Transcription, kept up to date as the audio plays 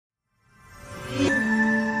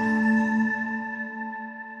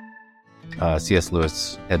C.S.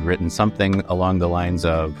 Lewis had written something along the lines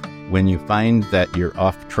of, when you find that you're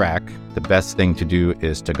off track, the best thing to do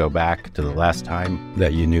is to go back to the last time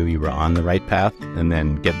that you knew you were on the right path and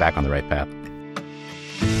then get back on the right path.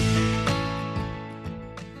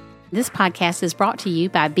 This podcast is brought to you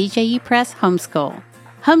by BJU Press Homeschool.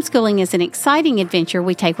 Homeschooling is an exciting adventure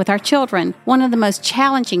we take with our children. One of the most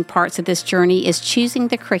challenging parts of this journey is choosing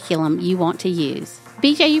the curriculum you want to use.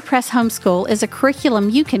 BJU Press Homeschool is a curriculum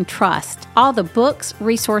you can trust. All the books,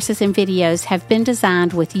 resources, and videos have been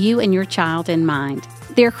designed with you and your child in mind.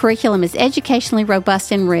 Their curriculum is educationally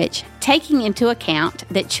robust and rich, taking into account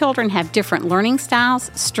that children have different learning styles,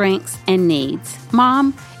 strengths, and needs.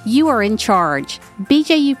 Mom, you are in charge.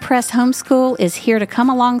 BJU Press Homeschool is here to come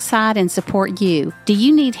alongside and support you. Do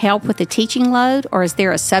you need help with the teaching load, or is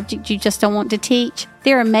there a subject you just don't want to teach?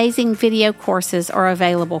 Their amazing video courses are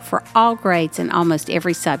available for all grades and almost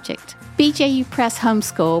every subject. BJU Press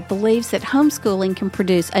Homeschool believes that homeschooling can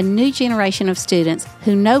produce a new generation of students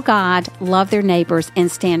who know God, love their neighbors,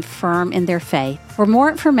 and stand firm in their faith. For more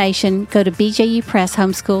information, go to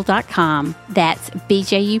bjupresshomeschool.com. That's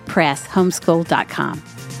bjupresshomeschool.com.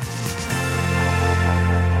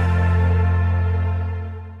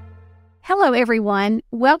 Hello, everyone.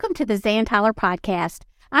 Welcome to the Zan Tyler Podcast.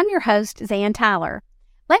 I'm your host, Zan Tyler.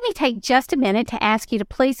 Let me take just a minute to ask you to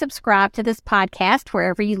please subscribe to this podcast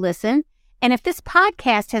wherever you listen. And if this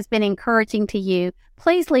podcast has been encouraging to you,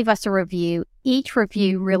 please leave us a review. Each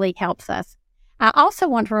review really helps us. I also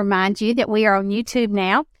want to remind you that we are on YouTube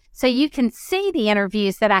now, so you can see the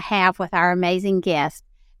interviews that I have with our amazing guests.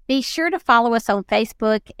 Be sure to follow us on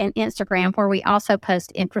Facebook and Instagram, where we also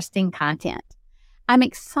post interesting content. I'm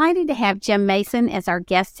excited to have Jim Mason as our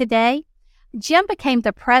guest today. Jim became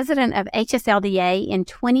the president of HSLDA in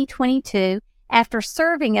 2022 after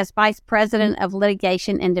serving as vice president of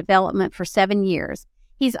litigation and development for 7 years.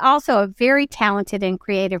 He's also a very talented and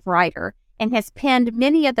creative writer and has penned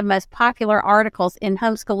many of the most popular articles in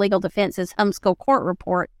Homeschool Legal Defense's Homeschool Court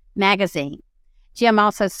Report magazine. Jim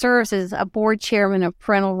also serves as a board chairman of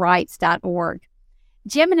parentalrights.org.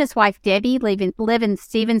 Jim and his wife Debbie live in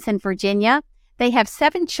Stevenson, Virginia. They have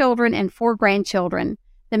 7 children and 4 grandchildren.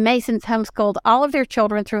 The Masons homeschooled all of their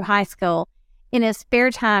children through high school. In his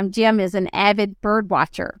spare time, Jim is an avid bird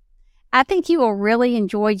watcher. I think you will really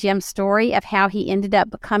enjoy Jim's story of how he ended up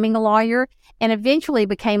becoming a lawyer and eventually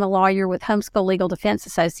became a lawyer with Homeschool Legal Defense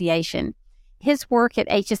Association. His work at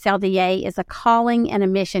HSLDA is a calling and a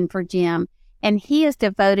mission for Jim, and he is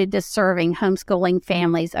devoted to serving homeschooling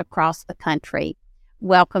families across the country.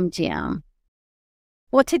 Welcome, Jim.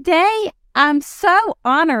 Well, today, I'm so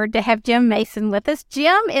honored to have Jim Mason with us.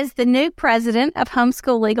 Jim is the new president of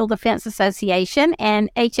Homeschool Legal Defense Association, and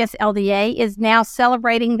HSLDA is now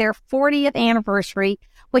celebrating their 40th anniversary,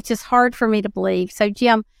 which is hard for me to believe. So,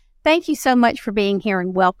 Jim, thank you so much for being here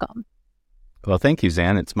and welcome. Well, thank you,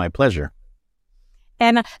 Zan. It's my pleasure.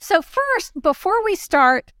 And so first, before we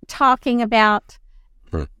start talking about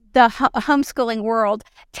the homeschooling world,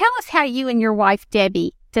 tell us how you and your wife,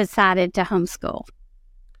 Debbie, decided to homeschool.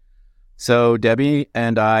 So Debbie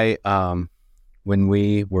and I, when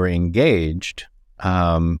we were engaged,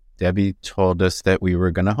 Debbie told us that we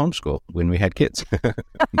were going to homeschool when we had kids.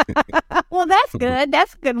 Well, that's good.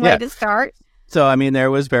 That's a good way to start. So, I mean,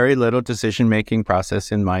 there was very little decision-making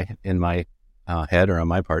process in my head or on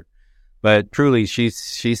my part. But truly, she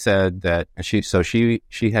said that she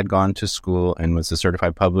had gone to school and was a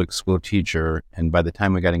certified public school teacher. And by the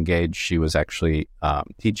time we got engaged, she was actually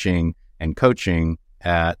teaching and coaching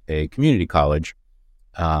at a community college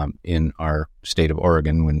in our state of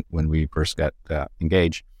Oregon when we first got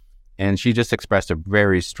engaged. And she just expressed a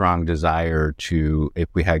very strong desire to, if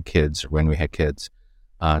we had kids or when we had kids,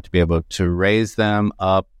 to be able to raise them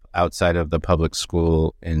up outside of the public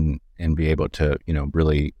school and be able to,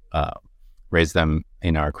 really raise them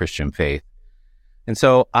in our Christian faith. And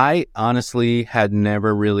so I honestly had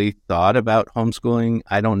never really thought about homeschooling.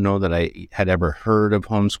 I don't know that I had ever heard of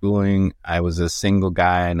homeschooling. I was a single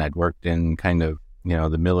guy and I'd worked in kind of,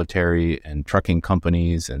 the military and trucking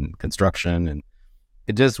companies and construction. And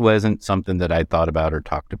it just wasn't something that I thought about or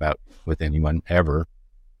talked about with anyone ever.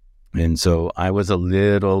 And so I was a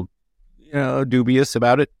little, dubious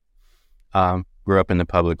about it. Grew up in the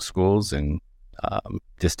public schools and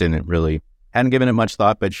just hadn't given it much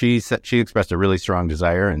thought, but she expressed a really strong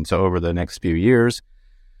desire. And so over the next few years,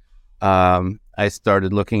 I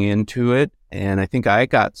started looking into it. And I think I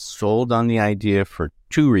got sold on the idea for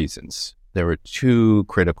 2 reasons. There were 2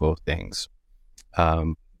 critical things.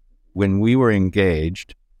 When we were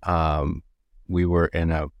engaged, we were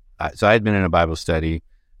so I had been in a Bible study,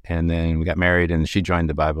 and then we got married and she joined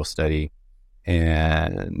the Bible study.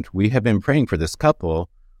 And we have been praying for this couple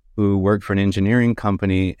who worked for an engineering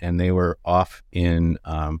company, and they were off in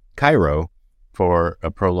Cairo for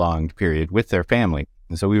a prolonged period with their family.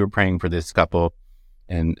 And so we were praying for this couple,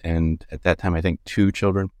 and at that time, I think 2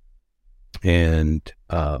 children. And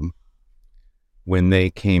when they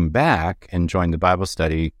came back and joined the Bible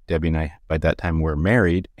study, Debbie and I, by that time, were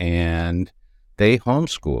married, and they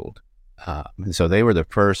homeschooled. And so they were the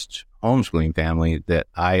first homeschooling family that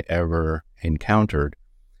I ever encountered.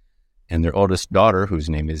 And their oldest daughter, whose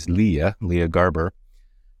name is Leah Garber,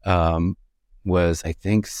 was, I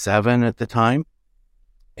think, 7 at the time.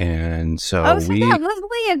 And so that was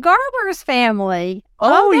Leah Garber's family.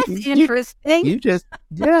 That's interesting.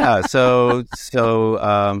 So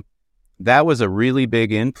that was a really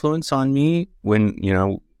big influence on me when,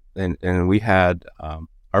 and we had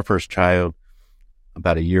our first child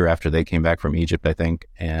about a year after they came back from Egypt, I think,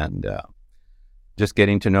 and just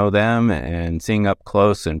getting to know them and seeing up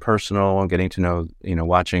close and personal, and getting to know,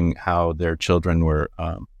 watching how their children were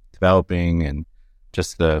developing, and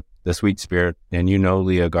just the sweet spirit. And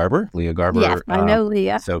Leah Garber. Yes, I know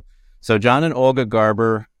Leah. So John and Olga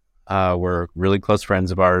Garber were really close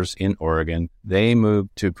friends of ours in Oregon. They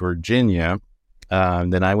moved to Virginia.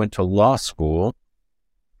 Then I went to law school,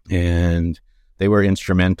 and they were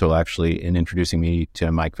instrumental, actually, in introducing me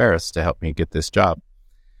to Mike Ferris to help me get this job.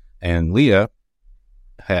 And Leah,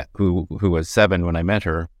 who was 7 when I met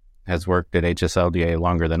her, has worked at HSLDA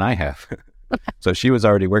longer than I have. So she was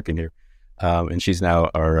already working here. And she's now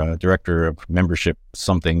our director of membership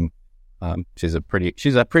something. She's a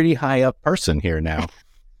pretty high up person here now.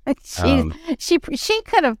 She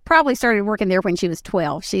could have probably started working there when she was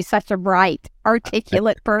 12. She's such a bright,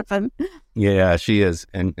 articulate person. Yeah, she is,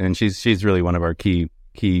 and she's really one of our key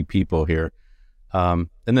people here. And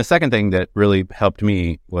the second thing that really helped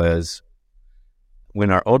me was when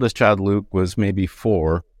our oldest child, Luke, was maybe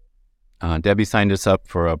 4. Debbie signed us up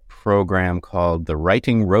for a program called the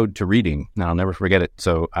Writing Road to Reading. Now, I'll never forget it.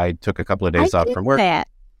 So I took a couple of days off from work. That.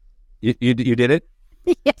 You did it?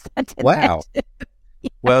 Yes, I did. Wow. Yeah.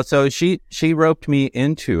 Well, so she roped me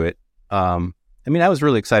into it. I was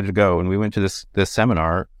really excited to go, and we went to this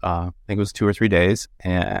seminar. I think it was 2 or 3 days,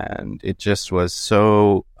 and it just was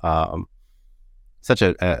so such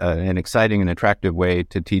an exciting and attractive way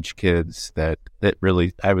to teach kids that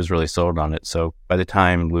really, I was really sold on it. So by the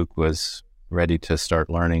time Luke was ready to start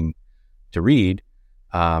learning to read,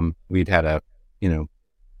 we'd had I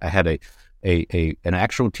had an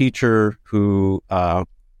actual teacher who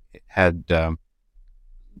had done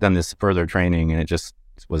this further training, and it just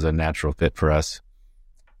was a natural fit for us.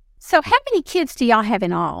 So how many kids do y'all have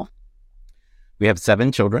in all? We have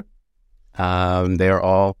 7 children. They are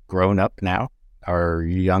all grown up now. Our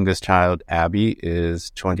youngest child, Abby, is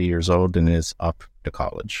 20 years old and is off to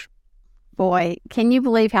college. Boy, can you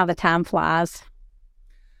believe how the time flies?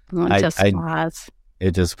 It flies.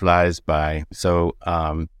 It just flies by. So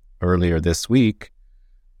earlier this week,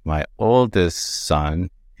 my oldest son,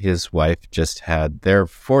 his wife, just had their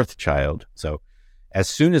 4th child. So as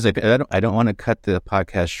soon as I don't want to cut the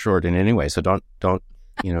podcast short in any way. So don't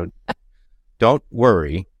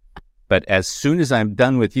worry. But as soon as I'm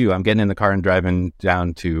done with you, I'm getting in the car and driving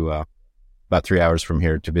down to about 3 hours from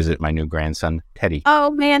here to visit my new grandson, Teddy.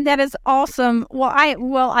 Oh man, that is awesome. Well,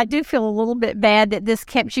 I do feel a little bit bad that this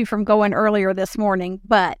kept you from going earlier this morning,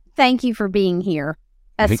 but thank you for being here.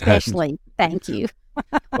 Especially, thank you.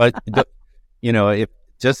 But if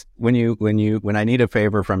just when I need a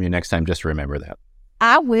favor from you next time, just remember that.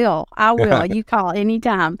 I will. You call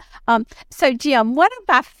anytime. So Jim, one of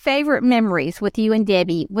my favorite memories with you and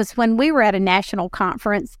Debbie was when we were at a national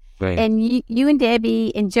conference, right. And you and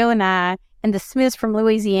Debbie and Joe and I and the Smiths from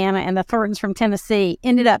Louisiana and the Thorntons from Tennessee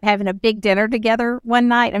ended up having a big dinner together one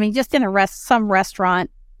night. I mean, just in some restaurant,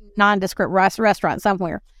 nondescript restaurant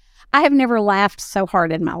somewhere. I have never laughed so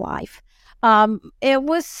hard in my life. It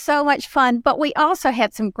was so much fun, but we also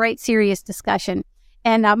had some great serious discussion.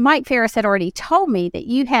 And Mike Ferris had already told me that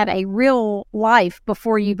you had a real life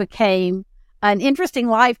before you became an interesting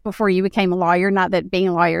life before you became a lawyer. Not that being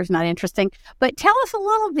a lawyer is not interesting, but tell us a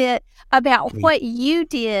little bit about what you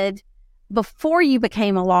did before you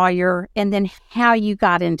became a lawyer and then how you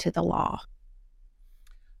got into the law.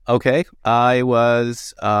 Okay. I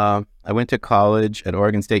went to college at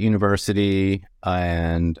Oregon State University,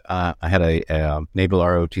 and I had a Naval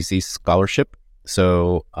ROTC scholarship.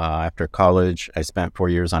 So after college, I spent 4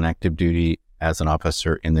 years on active duty as an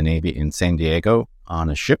officer in the Navy in San Diego on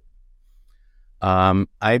a ship.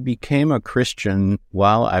 I became a Christian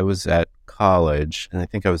while I was at college, and I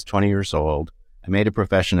think I was 20 years old. I made a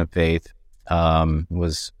profession of faith,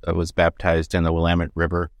 was baptized in the Willamette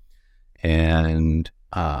River, and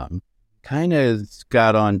kind of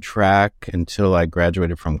got on track until I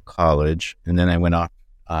graduated from college, and then I went off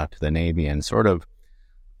to the Navy, and sort of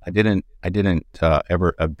I didn't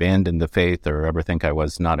ever abandon the faith or ever think I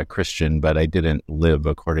was not a Christian, but I didn't live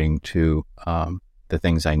according to the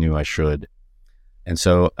things I knew I should. And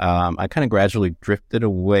so I kind of gradually drifted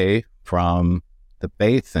away from the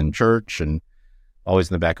faith and church, and always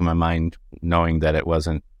in the back of my mind knowing that it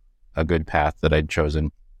wasn't a good path that I'd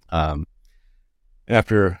chosen.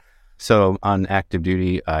 So on active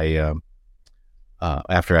duty, after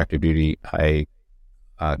active duty, I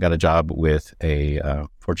got a job with a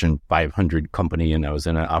Fortune 500 company, and I was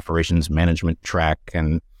in an operations management track,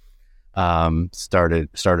 and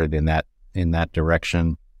started in that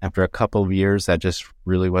direction. After a couple of years, that just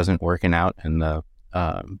really wasn't working out, and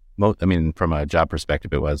from a job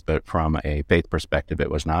perspective it was, but from a faith perspective it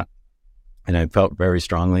was not. And I felt very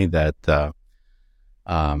strongly that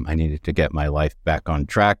I needed to get my life back on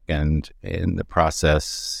track, and in the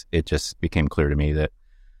process it just became clear to me that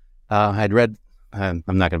I'd read, I'm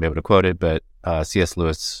not going to be able to quote it, but C.S.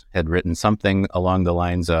 Lewis had written something along the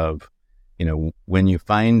lines of, when you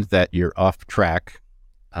find that you're off track,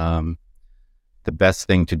 the best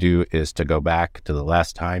thing to do is to go back to the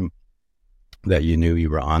last time that you knew you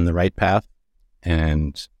were on the right path,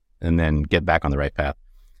 and then get back on the right path.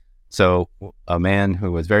 So a man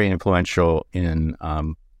who was very influential in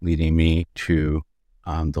leading me to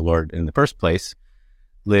the Lord in the first place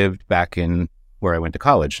lived back in where I went to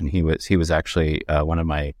college, and he was actually one of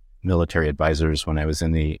my military advisors when I was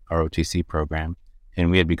in the ROTC program, and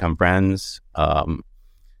we had become friends.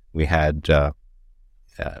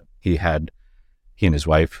 He and his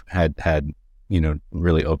wife had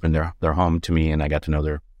really opened their home to me, and I got to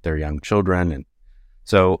know their young children. And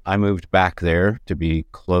so I moved back there to be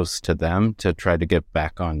close to them, to try to get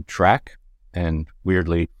back on track. And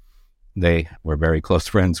weirdly, they were very close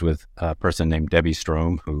friends with a person named Debbie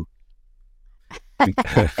Strom, who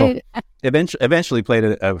eventually played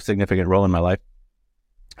a significant role in my life.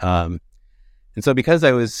 And so because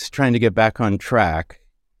I was trying to get back on track,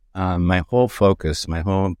 my whole focus, my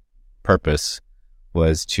whole purpose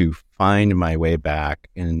was to find my way back.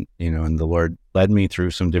 And the Lord led me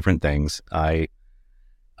through some different things. I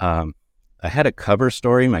had a cover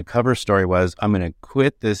story. My cover story was, I'm going to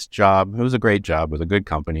quit this job. It was a great job with a good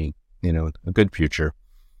company, a good future,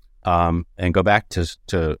 and go back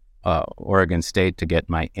to Oregon State to get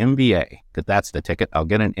my MBA, because that's the ticket. I'll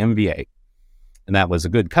get an MBA. And that was a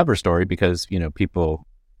good cover story because,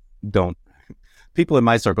 people in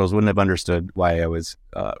my circles wouldn't have understood why I was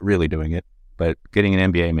really doing it, but getting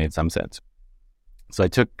an MBA made some sense. So I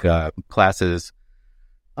took classes,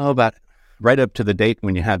 about right up to the date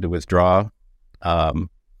when you had to withdraw,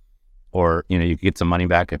 or, you could get some money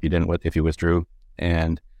back if you withdrew.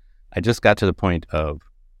 And I just got to the point of,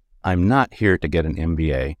 I'm not here to get an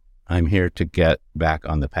MBA. I'm here to get back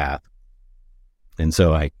on the path. And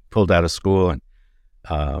so I pulled out of school and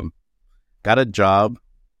got a job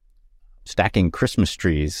stacking Christmas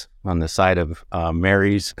trees on the side of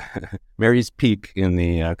Mary's Peak in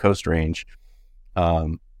the Coast Range.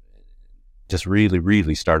 Just really,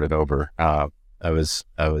 really started over. I was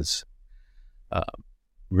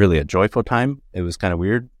really a joyful time. It was kind of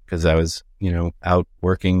weird because I was, out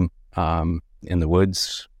working in the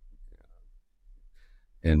woods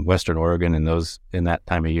in Western Oregon, and in that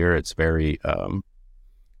time of year, it's very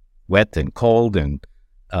wet and cold. And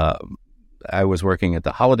I was working at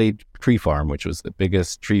the Holiday Tree Farm, which was the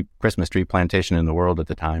biggest Christmas tree plantation in the world at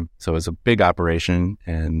the time. So it was a big operation.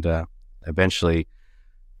 And eventually,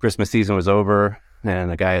 Christmas season was over,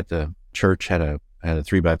 and a guy at the church had a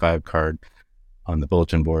 3x5 card on the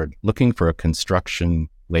bulletin board looking for a construction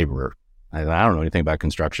laborer. I don't know anything about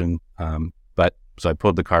construction, but so I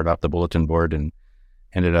pulled the card off the bulletin board and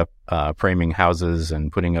ended up framing houses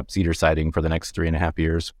and putting up cedar siding for the next 3.5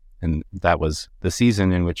 years. And that was the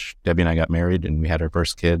season in which Debbie and I got married, and we had our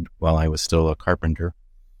first kid while I was still a carpenter.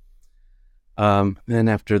 Then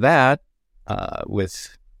after that,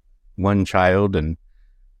 with one child, and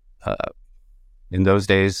in those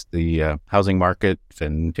days, the housing market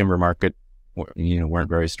and timber market, weren't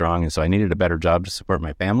very strong. And so I needed a better job to support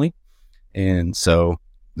my family. And so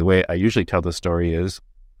the way I usually tell the story is,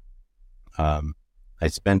 I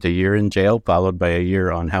spent a year in jail, followed by a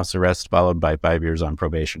year on house arrest, followed by 5 years on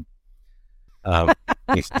probation.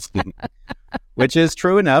 Which is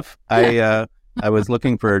true enough. I was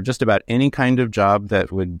looking for just about any kind of job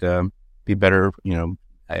that would be better,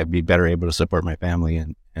 I'd be better able to support my family.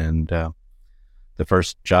 And the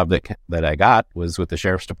first job that I got was with the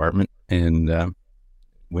sheriff's department, and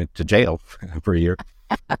went to jail for a year.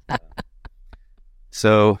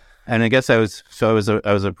 So And I guess I was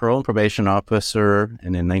a parole and probation officer,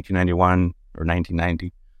 and in 1991 or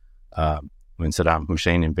 1990, when Saddam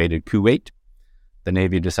Hussein invaded Kuwait, the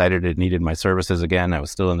Navy decided it needed my services again. I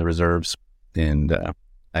was still in the reserves, and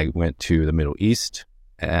I went to the Middle East,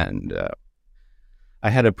 and I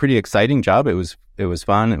had a pretty exciting job. It was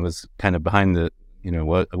fun. It was kind of behind the,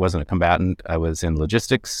 I wasn't a combatant. I was in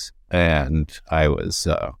logistics, and I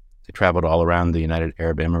traveled all around the United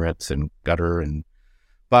Arab Emirates and Qatar and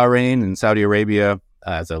Bahrain and Saudi Arabia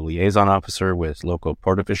as a liaison officer with local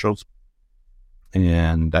port officials.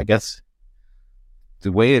 And I guess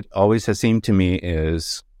the way it always has seemed to me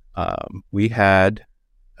is we had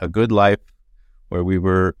a good life where we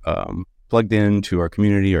were plugged into our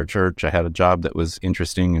community, our church. I had a job that was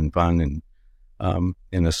interesting and fun and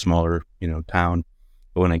in a smaller, town.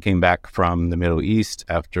 But when I came back from the Middle East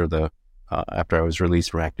after I was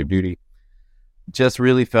released from active duty, just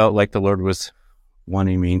really felt like the Lord was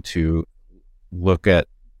wanting me to look at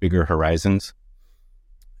bigger horizons.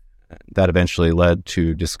 That eventually led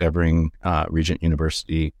to discovering Regent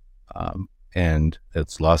University and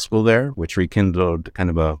its law school there, which rekindled kind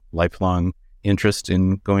of a lifelong interest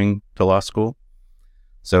in going to law school.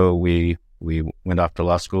 So we went off to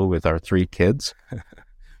law school with our 3 kids,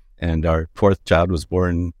 and our 4th child was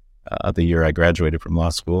born the year I graduated from law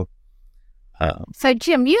school. So,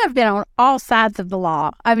 Jim, you have been on all sides of the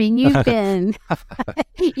law. I mean, you've been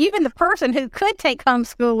the person who could take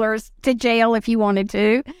homeschoolers to jail if you wanted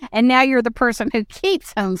to, and now you're the person who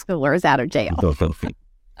keeps homeschoolers out of jail.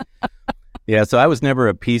 Yeah, so I was never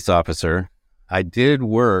a peace officer. I did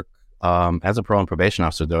work as a parole and probation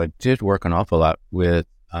officer, though. I did work an awful lot with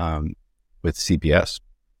CPS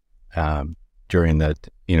during that,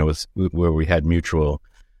 where we had mutual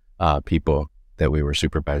people that we were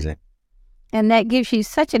supervising. And that gives you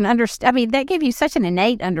such that gave you such an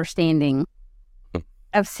innate understanding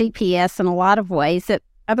of CPS in a lot of ways that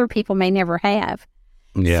other people may never have.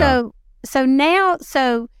 Yeah.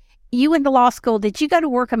 So you went to law school. Did you go to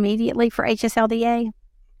work immediately for HSLDA?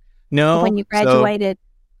 No. When you graduated?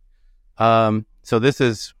 So this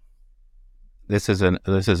is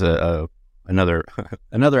another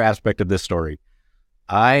aspect of this story.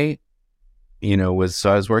 I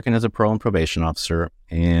was working as a parole and probation officer,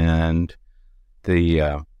 and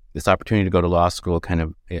this opportunity to go to law school kind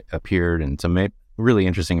of appeared, and some really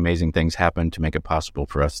interesting, amazing things happened to make it possible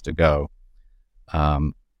for us to go.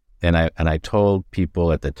 And I told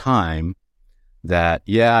people at the time that,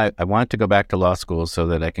 I want to go back to law school so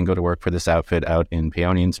that I can go to work for this outfit out in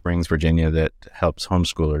Paonian Springs, Virginia, that helps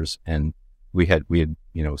homeschoolers. And we had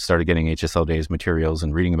started getting HSLDA's materials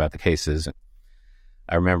and reading about the cases.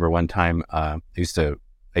 I remember one time I used to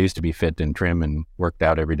be fit and trim and worked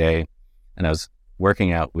out every day. And I was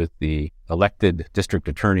working out with the elected district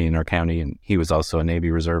attorney in our county, and he was also a Navy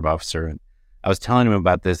Reserve officer. And I was telling him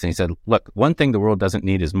about this, and he said, look, one thing the world doesn't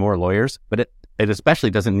need is more lawyers, but it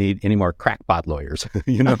especially doesn't need any more crackpot lawyers,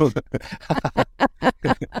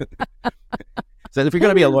 So if you're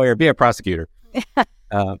going to be a lawyer, be a prosecutor.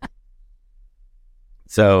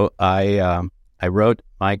 So I wrote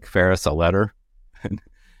Mike Ferris a letter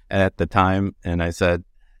at the time, and I said,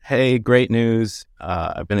 hey, great news.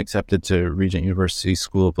 I've been accepted to Regent University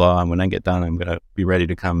School of Law, and when I get done, I'm going to be ready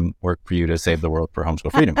to come work for you to save the world for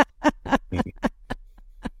homeschool freedom.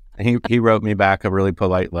 He wrote me back a really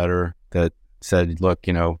polite letter that said, look,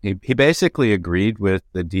 he basically agreed with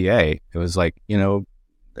the DA. It was like, there's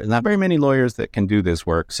not very many lawyers that can do this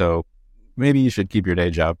work, so maybe you should keep your day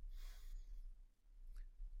job.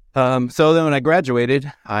 So then when I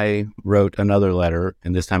graduated, I wrote another letter,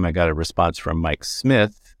 and this time I got a response from Mike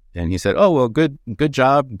Smith. And he said, oh, well, good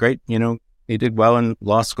job. Great. He did well in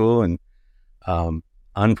law school. And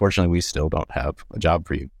unfortunately, we still don't have a job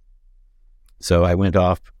for you. So I went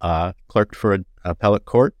off, clerked for an appellate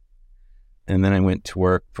court. And then I went to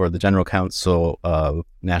work for the General Counsel of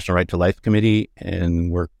National Right to Life Committee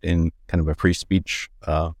and worked in kind of a free speech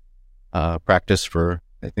practice for,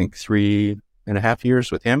 I think, 3.5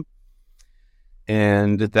 years with him.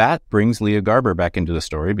 And that brings Leah Garber back into the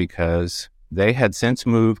story, because they had since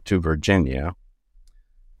moved to Virginia,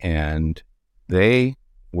 and they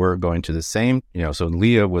were going to the same, so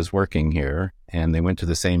Leah was working here, and they went to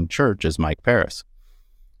the same church as Mike Ferris.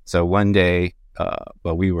 So one day,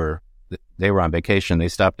 they were on vacation. They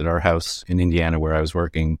stopped at our house in Indiana where I was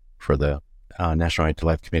working for the National Right to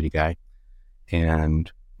Life Committee guy.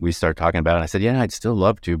 And we started talking about it. I said, I'd still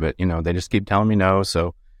love to, but, they just keep telling me no.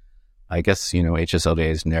 So I guess, HSLDA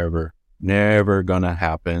is never going to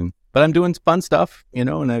happen. But I'm doing fun stuff, and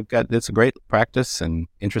it's a great practice and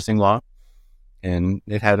interesting law, and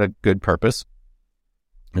it had a good purpose.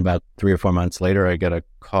 About 3 or 4 months later, I get a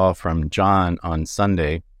call from John on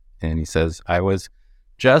Sunday, and he says, I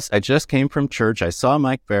just came from church. I saw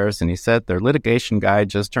Mike Ferris, and he said their litigation guy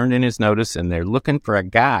just turned in his notice, and they're looking for a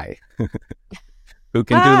guy who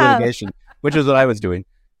can do litigation, which is what I was doing.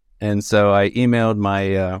 And so I emailed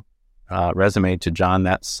my resume to John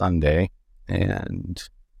that Sunday, and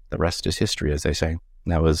the rest is history, as they say.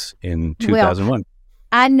 That was in 2001. Well,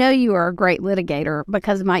 I know you are a great litigator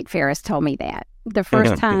because Mike Ferris told me that the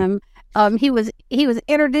first time he was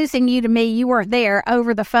introducing you to me. You weren't there,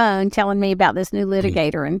 over the phone, telling me about this new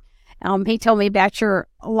litigator, and he told me about your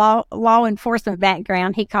law enforcement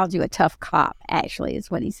background. He called you a tough cop, actually,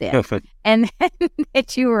 is what he said, and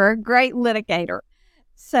that you were a great litigator.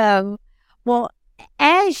 So, well,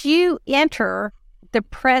 as you enter the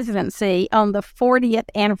presidency on the 40th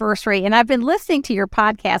anniversary, and I've been listening to your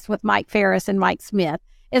podcast with Mike Ferris and Mike Smith.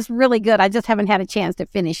 It's really good. I just haven't had a chance to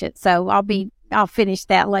finish it, so I'll finish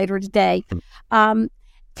that later today.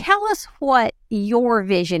 Tell us what your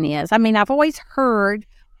vision is. I mean, I've always heard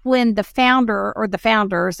when the founder or the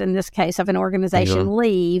founders, in this case, of an organization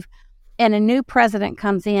leave and a new president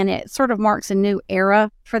comes in, it sort of marks a new era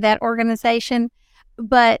for that organization.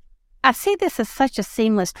 But I see this as such a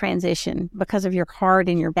seamless transition because of your heart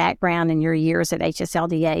and your background and your years at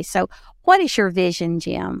HSLDA. So what is your vision,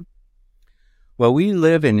 Jim? Well, we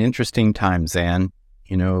live in interesting times, Ann.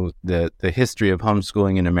 You know, the history of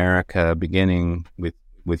homeschooling in America, beginning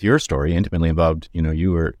with your story, intimately involved. You know,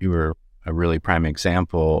 you were a really prime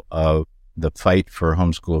example of the fight for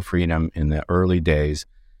homeschool freedom in the early days.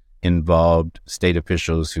 Involved state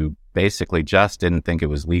officials who basically just didn't think it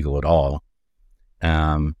was legal at all.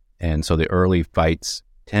 And so the early fights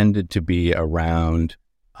tended to be around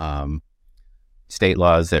state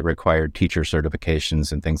laws that required teacher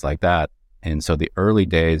certifications and things like that. And so the early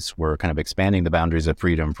days were kind of expanding the boundaries of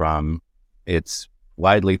freedom from it's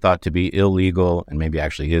widely thought to be illegal, and maybe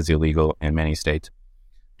actually is illegal in many states,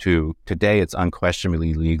 to today it's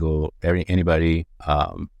unquestionably legal. Everybody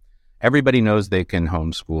knows they can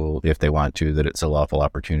homeschool if they want to, that it's a lawful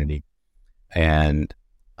opportunity. And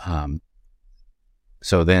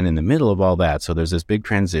so then in the middle of all that, so there's this big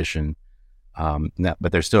transition,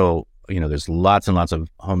 but there's still, there's lots and lots of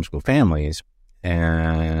homeschool families,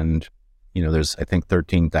 and, there's, I think,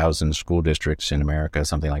 13,000 school districts in America,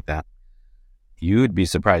 something like that. You would be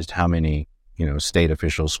surprised how many, state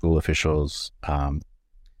officials, school officials,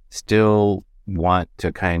 still want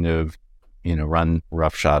to kind of, run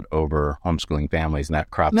roughshod over homeschooling families, and that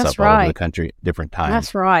crops up all over the country at different times.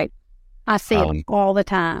 That's right. I see it all the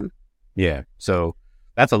time. Yeah. So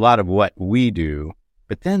that's a lot of what we do.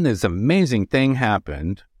 But then this amazing thing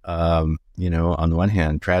happened, on the one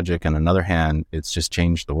hand, tragic, and on the other hand, it's just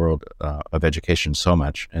changed the world of education so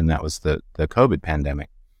much. And that was the COVID pandemic.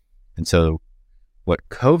 And so what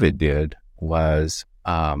COVID did was,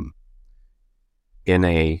 in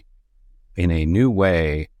a new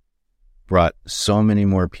way, brought so many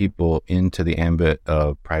more people into the ambit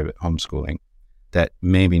of private homeschooling that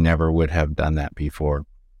maybe never would have done that before.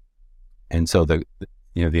 And so the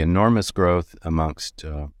enormous growth amongst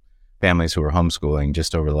families who are homeschooling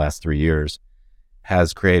just over the last 3 years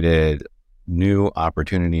has created new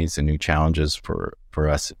opportunities and new challenges for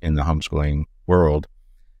us in the homeschooling world,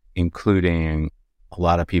 including a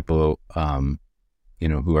lot of people,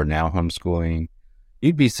 who are now homeschooling.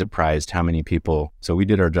 You'd be surprised how many people, so we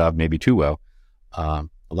did our job maybe too well. A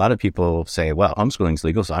lot of people say, well, homeschooling's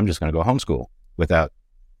legal, so I'm just going to go homeschool, without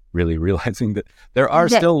really realizing that there are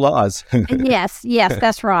still laws. Yes,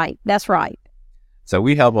 that's right. That's right. So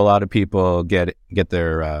we help a lot of people get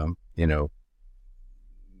their,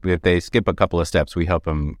 if they skip a couple of steps, we help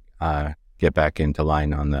them get back into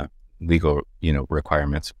line on the legal,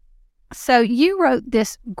 requirements. So you wrote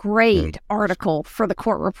this great article for the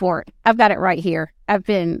court report. I've got it right here. I've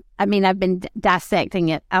been dissecting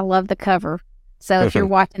it. I love the cover. So if you're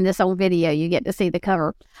watching this on video, you get to see the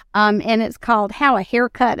cover. And it's called How a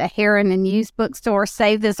Haircut, a Hair in a Used Bookstore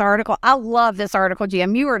Saved This Article. I love this article,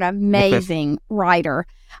 Jim. You are an amazing writer.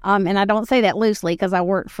 And I don't say that loosely because I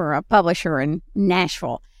worked for a publisher in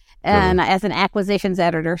Nashville and as an acquisitions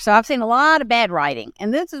editor. So I've seen a lot of bad writing,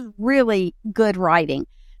 and this is really good writing.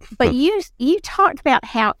 But you talked about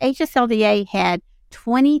how HSLDA had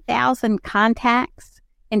 20,000 contacts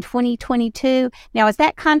in 2022. Now, is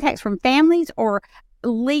that contacts from families or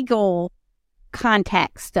legal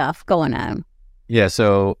contact stuff going on? Yeah.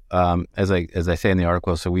 So as I say in the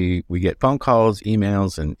article, so we get phone calls,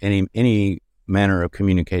 emails, and any manner of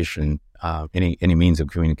communication, any means of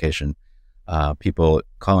communication. People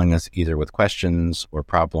calling us either with questions or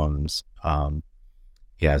problems.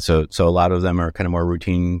 So a lot of them are kind of more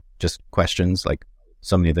routine, just questions like,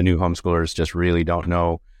 so many of the new homeschoolers just really don't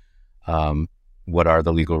know what are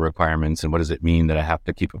the legal requirements and what does it mean that I have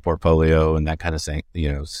to keep a portfolio and that kind of thing,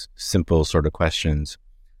 simple sort of questions.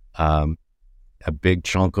 A big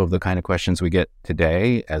chunk of the kind of questions we get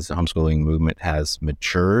today as the homeschooling movement has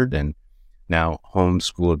matured and now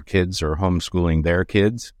homeschooled kids are homeschooling their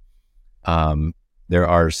kids. There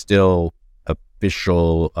are still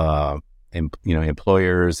official,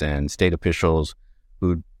 employers and state officials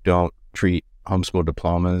who don't treat homeschool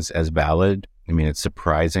diplomas as valid. I mean, it's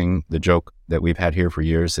surprising. The joke that we've had here for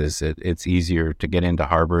years is that it's easier to get into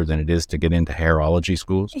Harvard than it is to get into hairology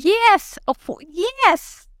schools. Yes. Oh,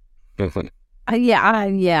 yes.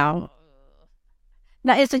 Yeah.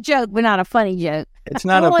 No, it's a joke, but not a funny joke. It's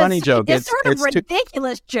not a funny joke. It's sort of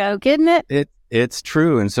ridiculous joke, isn't it? It's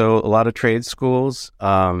true. And so a lot of trade schools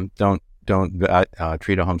don't treat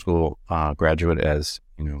a homeschool graduate as,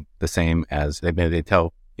 the same as they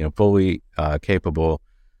tell, fully capable.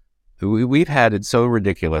 We've had it so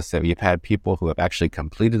ridiculous that we've had people who have actually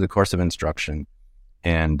completed the course of instruction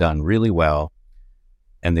and done really well,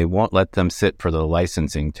 and they won't let them sit for the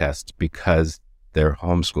licensing test because their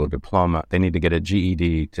homeschool diploma, they need to get a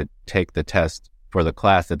GED to take the test for the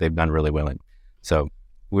class that they've done really well in. So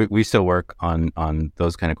we still work on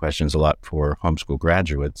those kind of questions a lot for homeschool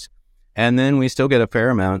graduates. And then we still get a fair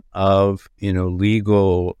amount of,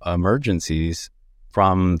 legal emergencies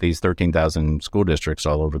from these 13,000 school districts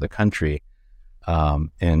all over the country, and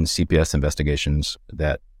CPS investigations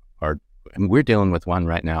that are, we're dealing with one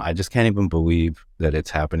right now. I just can't even believe that it's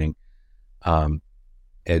happening.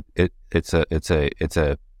 It's a,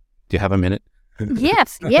 do you have a minute?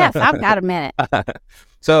 Yes, I've got a minute.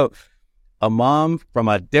 So a mom from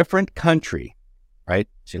a different country, right?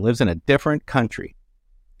 She lives in a different country,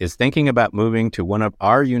 is thinking about moving to one of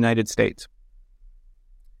our United States.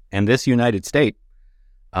 And this United State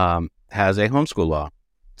has a homeschool law.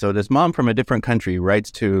 So this mom from a different country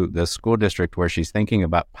writes to the school district where she's thinking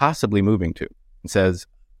about possibly moving to and says,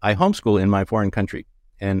 I homeschool in my foreign country.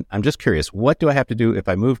 And I'm just curious, what do I have to do if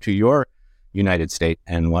I move to your United State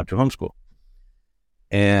and want to homeschool?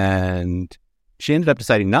 And she ended up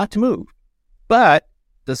deciding not to move. But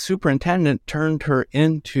the superintendent turned her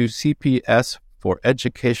into CPS for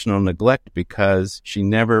educational neglect because she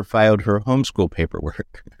never filed her homeschool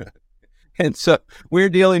paperwork. And so we're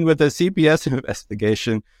dealing with a CPS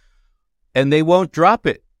investigation, and they won't drop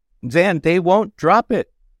it. Zan, they won't drop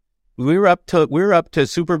it. We're up to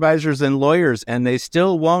supervisors and lawyers, and they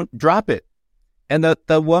still won't drop it. And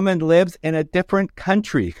the woman lives in a different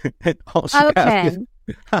country. Okay.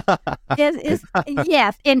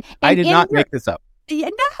 Yes. And I did not make this up. Yeah,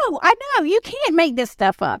 no, I know. You can't make this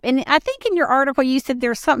stuff up. And I think in your article, you said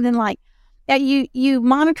there's something like that you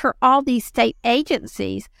monitor all these state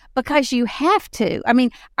agencies because you have to. I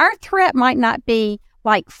mean, our threat might not be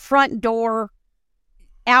like front door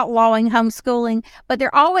outlawing homeschooling, but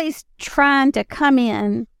they're always trying to come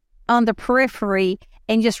in on the periphery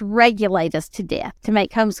and just regulate us to death to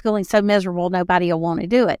make homeschooling so miserable nobody will want to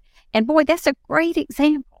do it. And boy, that's a great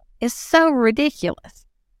example. It's so ridiculous.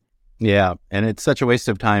 Yeah, and it's such a waste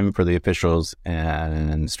of time for the officials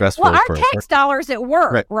and stressful. Well, our tax dollars at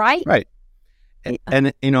work, right? Right.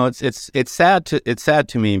 And it's sad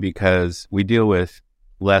to me because we deal with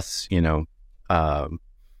less. This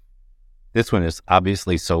one is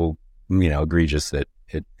obviously so egregious that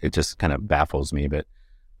it just kind of baffles me. But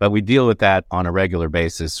we deal with that on a regular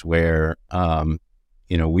basis where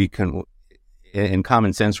we can, in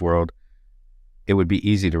common sense world, it would be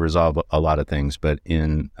easy to resolve a lot of things, but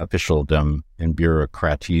in officialdom and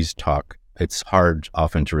bureaucraties talk, it's hard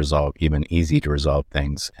often to resolve even easy to resolve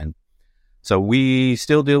things. And so we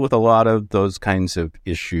still deal with a lot of those kinds of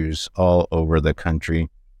issues all over the country.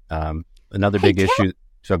 Another big issue.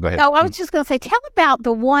 So go ahead. No, I was just going to say, tell about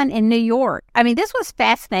the one in New York. I mean, this was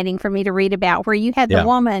fascinating for me to read about, where you had the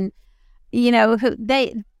woman, who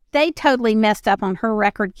they totally messed up on her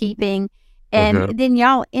record keeping. And then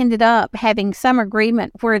y'all ended up having some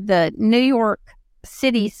agreement where the New York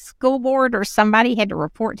City School Board or somebody had to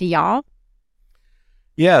report to y'all.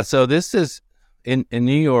 Yeah. So this is in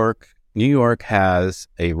New York. New York has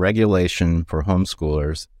a regulation for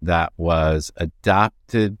homeschoolers that was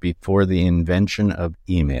adopted before the invention of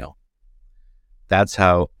email. That's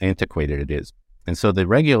how antiquated it is. And so the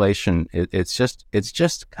regulation, it's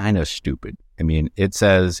just kind of stupid. I mean, it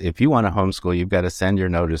says if you want to homeschool, you've got to send your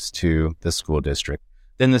notice to the school district.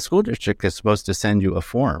 Then the school district is supposed to send you a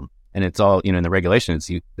form. And it's all, in the regulation, it's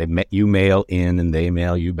you mail in and they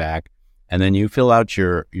mail you back. And then you fill out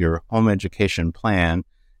your home education plan.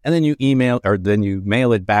 And then you you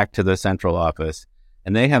mail it back to the central office.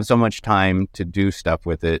 And they have so much time to do stuff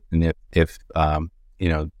with it. And if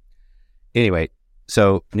Anyway,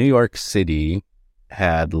 so New York City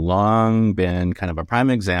had long been kind of a prime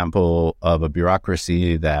example of a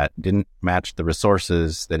bureaucracy that didn't match the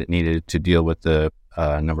resources that it needed to deal with the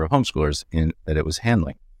number of homeschoolers that it was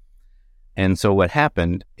handling. And so what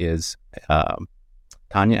happened is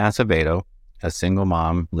Tanya Acevedo, a single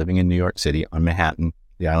mom living in New York City on Manhattan,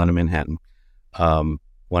 the island of Manhattan,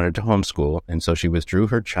 wanted to homeschool. And so she withdrew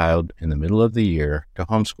her child in the middle of the year to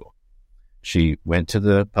homeschool. She went to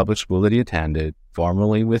the public school that he attended,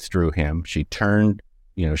 formally withdrew him. She turned,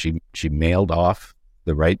 she mailed off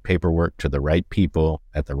the right paperwork to the right people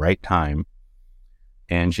at the right time.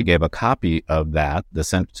 And she gave a copy of that.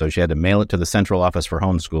 So she had to mail it to the central office for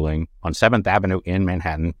homeschooling on 7th Avenue in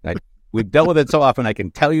Manhattan. We've dealt with it so often, I can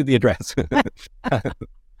tell you the address.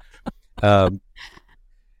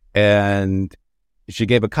 And she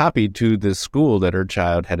gave a copy to the school that her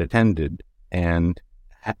child had attended, and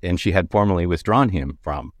she had formally withdrawn him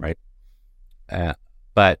from, right?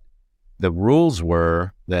 But the rules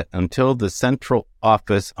were that until the central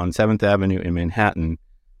office on 7th Avenue in Manhattan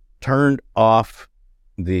turned off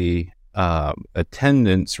the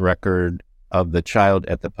attendance record of the child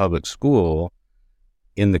at the public school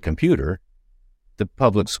in the computer, the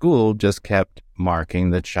public school just kept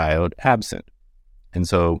marking the child absent. And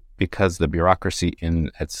so because the bureaucracy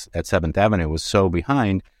at 7th Avenue was so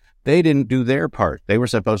behind, they didn't do their part. They were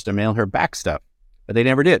supposed to mail her back stuff, but they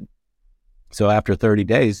never did. So after 30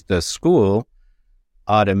 days, the school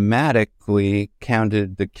automatically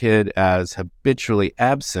counted the kid as habitually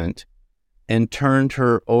absent and turned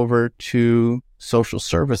her over to social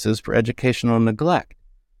services for educational neglect.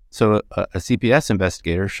 So a CPS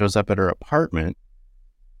investigator shows up at her apartment,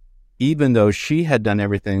 even though she had done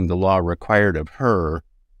everything the law required of her,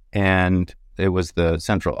 and it was the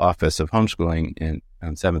central office of homeschooling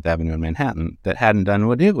on 7th Avenue in Manhattan that hadn't done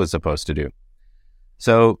what it was supposed to do.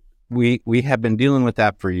 So we have been dealing with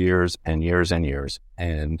that for years and years and years,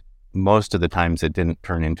 and most of the times it didn't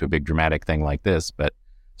turn into a big dramatic thing like this. But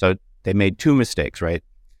so they made two mistakes, right?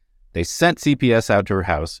 They sent CPS out to her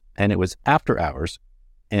house, and it was after hours,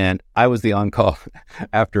 and I was the on-call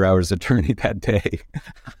after-hours attorney that day.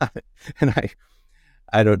 And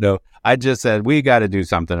I don't know. I just said, we got to do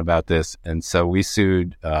something about this. And so we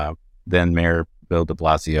sued then Mayor Bill de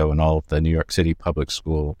Blasio and all of the New York City public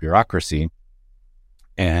school bureaucracy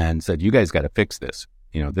and said, you guys got to fix this.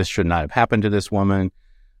 This should not have happened to this woman,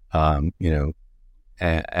 and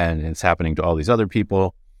it's happening to all these other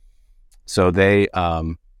people. So they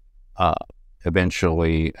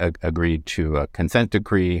eventually agreed to a consent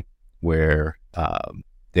decree where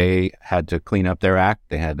they had to clean up their act.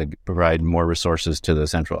 They had to provide more resources to the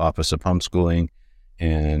Central Office of Homeschooling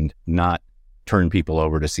and not turn people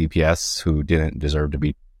over to CPS who didn't deserve to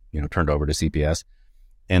be, turned over to CPS.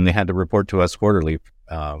 And they had to report to us quarterly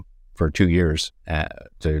for 2 years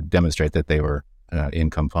to demonstrate that they were in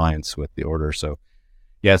compliance with the order. So,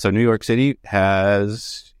 yeah, so New York City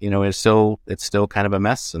has, it's still kind of a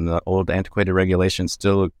mess, and the old antiquated regulation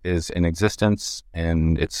still is in existence,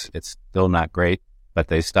 and it's still not great, but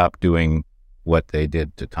they stopped doing what they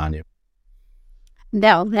did to Tanya.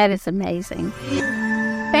 No, that is amazing.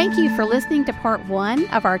 Thank you for listening to part 1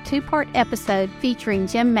 of our 2-part episode featuring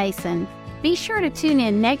Jim Mason. Be sure to tune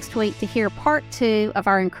in next week to hear part 2 of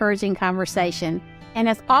our encouraging conversation. And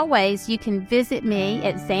as always, you can visit me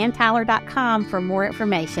at zantyler.com for more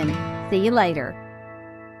information. See you later.